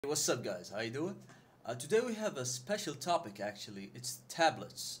What's up guys, how you doing? Today we have a special topic actually. It's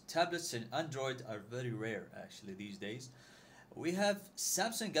tablets. Tablets in Android are very rare actually these days. We have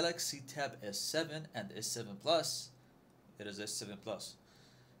Samsung Galaxy Tab S7 and S7 Plus. It is S7 Plus.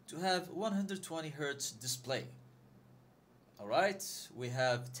 To have 120 Hz display. Alright, we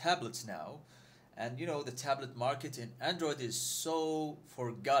have tablets now. And you know the tablet market in Android is so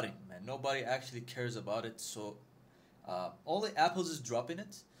forgotten, man. Nobody actually cares about it. So only Apple's is dropping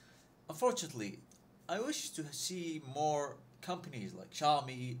it. Unfortunately, I wish to see more companies like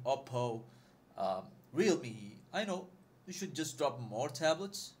Xiaomi, Oppo, um, Realme. I know you should just drop more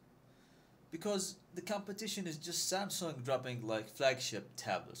tablets because the competition is just Samsung dropping like flagship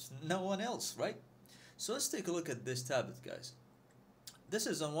tablets. No one else, right? So let's take a look at this tablet, guys. This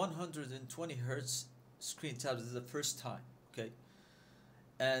is a 120 hertz screen tablet. This is the first time, okay?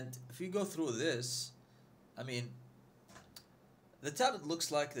 And if you go through this, I mean, the tablet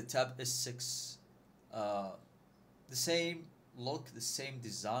looks like the Tab S6. Uh, the same look, the same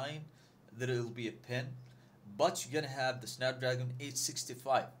design. There will be a pen, but you're gonna have the Snapdragon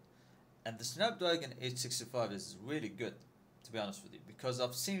 865, and the Snapdragon 865 is really good, to be honest with you, because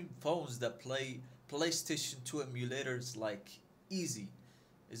I've seen phones that play PlayStation 2 emulators like easy.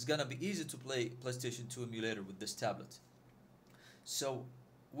 It's gonna be easy to play PlayStation 2 emulator with this tablet. So,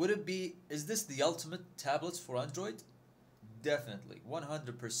 would it be? Is this the ultimate tablet for Android? Definitely,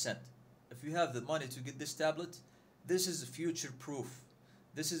 100%. If you have the money to get this tablet, this is future proof.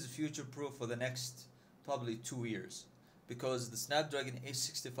 This is future proof for the next probably 2 years, because the Snapdragon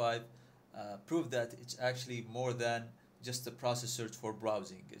 865 proved that it's actually more than just a processor for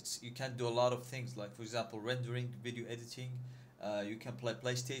browsing. You can do a lot of things, like for example rendering, video editing. You can play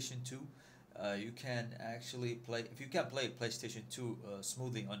PlayStation 2. You can actually play, if you can play PlayStation 2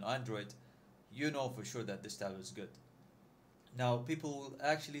 smoothly on Android, you know for sure that this tablet is good. Now people will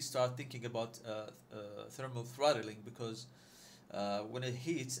actually start thinking about thermal throttling, because when it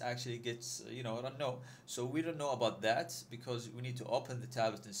heats actually gets, I don't know. So we don't know about that, because we need to open the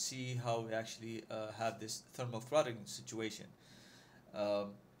tablet and see how we actually have this thermal throttling situation. um,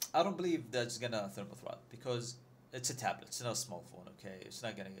 I don't believe that's gonna thermal throttle, because it's a tablet, it's not a small phone. Okay, it's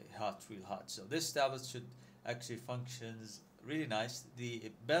not gonna get hot, real hot. So this tablet should actually functions really nice.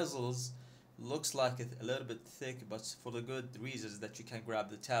 The bezels looks like it a little bit thick, but for the good reasons that you can grab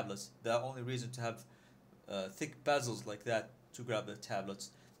the tablets. The only reason to have thick bezels like that to grab the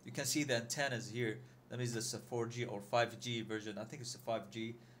tablets. You can see the antennas here. That means it's a 4G or 5G version. I think it's a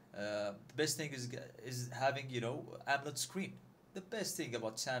 5G. The best thing is having AMOLED screen. The best thing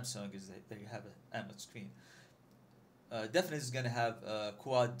about Samsung is that they have an AMOLED screen. Definitely is gonna have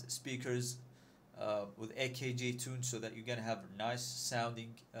quad speakers with AKG tune, so that you're gonna have nice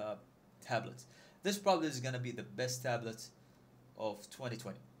sounding tablets. This probably is gonna be the best tablet of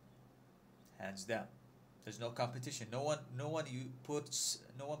 2020, hands down. There's no competition. No one puts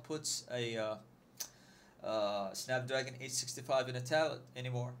a Snapdragon 865 in a tablet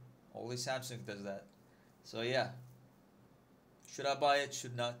anymore. Only Samsung does that. So yeah, should I buy it?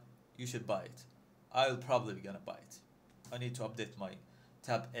 Should not? You should buy it. I'll probably be gonna buy it. I need to update my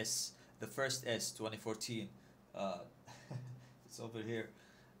Tab S, the first S 2014. Uh, it's over here.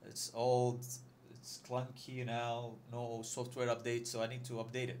 It's old. It's clunky now. No software update, so I need to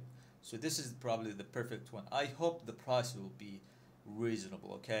update it. So this is probably the perfect one. I hope the price will be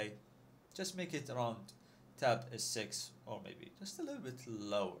reasonable. Okay, just make it around Tab S6, or maybe just a little bit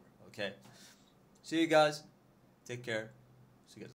lower. Okay. See you guys. Take care.